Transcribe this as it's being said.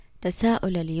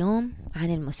تساؤل اليوم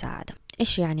عن المساعدة.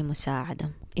 إيش يعني مساعدة؟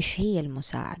 إيش هي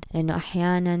المساعدة؟ لأنه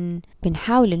أحيانا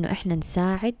بنحاول إنه إحنا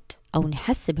نساعد أو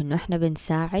نحسب إنه إحنا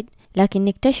بنساعد، لكن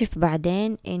نكتشف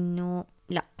بعدين إنه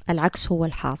لا، العكس هو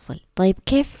الحاصل. طيب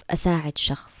كيف أساعد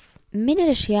شخص؟ من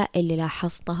الأشياء اللي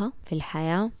لاحظتها في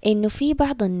الحياة إنه في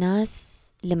بعض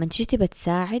الناس لما تجي تبى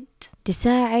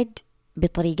تساعد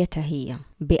بطريقتها هي،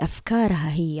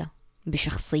 بأفكارها هي،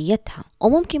 بشخصيتها،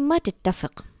 وممكن ما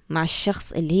تتفق مع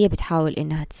الشخص اللي هي بتحاول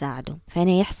إنها تساعده،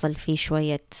 فهنا يحصل فيه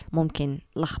شوية ممكن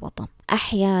لخبطة.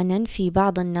 أحيانا في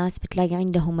بعض الناس بتلاقي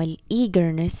عندهم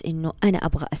الإيجرنس إنه أنا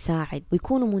أبغى أساعد،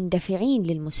 ويكونوا مندفعين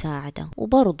للمساعدة،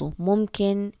 وبرضو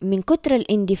ممكن من كتر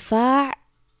الاندفاع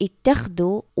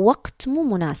يتخذوا وقت مو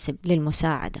مناسب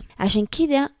للمساعدة. عشان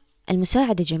كده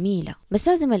المساعدة جميلة، بس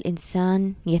لازم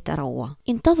الإنسان يتروى،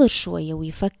 ينتظر شوية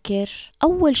ويفكر.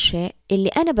 أول شيء اللي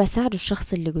أنا بساعده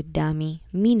الشخص اللي قدامي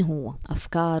مين هو،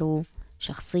 أفكاره،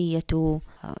 شخصيته،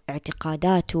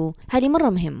 اعتقاداته، هذه مرة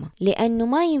مهمة، لأنه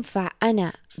ما ينفع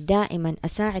أنا دائما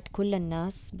أساعد كل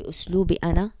الناس بأسلوبي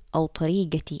أنا أو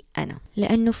طريقتي أنا،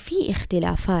 لأنه في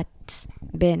اختلافات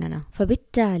بيننا،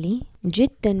 فبالتالي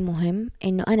جدا مهم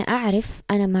إنه أنا أعرف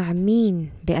أنا مع مين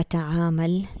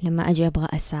بأتعامل لما أجي أبغى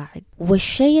أساعد.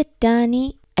 والشيء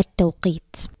الثاني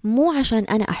التوقيت، مو عشان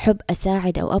أنا أحب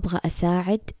أساعد أو أبغى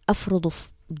أساعد أفرضه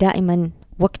دائما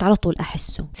وقت على طول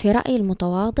أحسه. في رأيي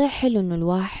المتواضع حلو إنه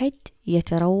الواحد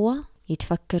يتروى،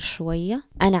 يتفكر شوية.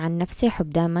 أنا عن نفسي أحب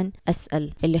دائما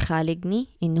أسأل اللي خالقني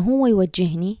إنه هو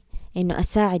يوجهني إنه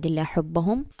أساعد اللي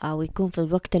أحبهم، أو يكون في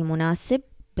الوقت المناسب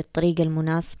بالطريقة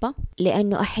المناسبة،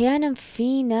 لأنه أحيانا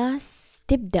في ناس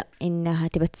تبدأ إنها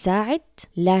تبى تساعد،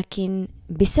 لكن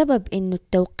بسبب إنه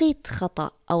التوقيت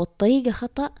خطأ أو الطريقة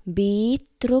خطأ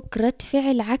بيترك رد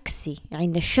فعل عكسي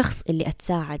عند الشخص اللي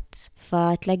أتساعد،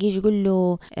 فتلاقيه يقول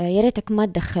له يا ريتك ما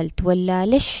تدخلت، ولا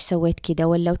ليش سويت كده،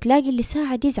 ولا وتلاقي اللي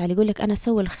ساعد يزعل يقول لك أنا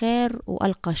سوي الخير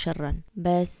وألقى شرا.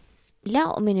 بس لا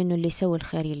أؤمن إنه اللي يسوي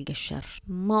الخير يلقى الشر،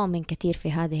 ما أؤمن كثير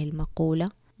في هذه المقولة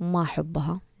وما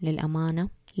أحبها للأمانة،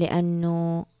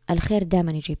 لأنه الخير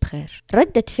دائما يجيب خير.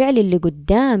 ردة فعل اللي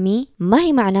قدامي ما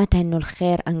هي معناتها أنه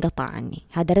الخير انقطع عني،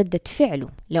 هذا ردة فعله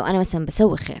لو أنا مثلا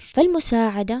بسوي خير.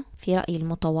 فالمساعدة في رأيي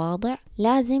المتواضع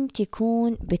لازم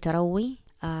تكون بتروي،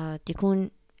 تكون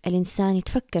الإنسان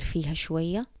يتفكر فيها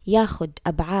شوية، ياخد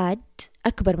أبعاد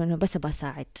أكبر من بس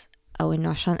بساعد أو إنه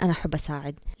عشان أنا أحب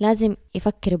أساعد. لازم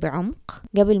يفكر بعمق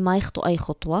قبل ما يخطو أي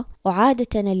خطوة.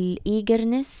 وعادة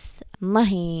الإيجرنس ما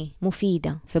هي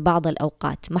مفيدة في بعض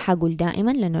الأوقات، ما حقول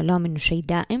دائما لأنه لا منه شيء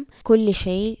دائم، كل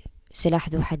شيء سلاح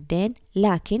ذو حدين،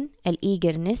 لكن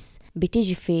الإيجرنس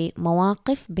بتيجي في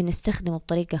مواقف بنستخدمه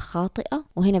بطريقة خاطئة،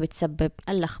 وهنا بتسبب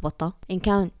اللخبطة إن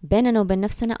كان بيننا وبين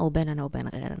نفسنا أو بيننا وبين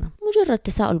غيرنا. مجرد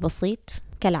تساؤل بسيط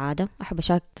كالعادة، أحب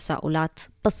أشارك تساؤلات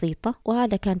بسيطة،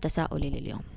 وهذا كان تساؤلي لليوم.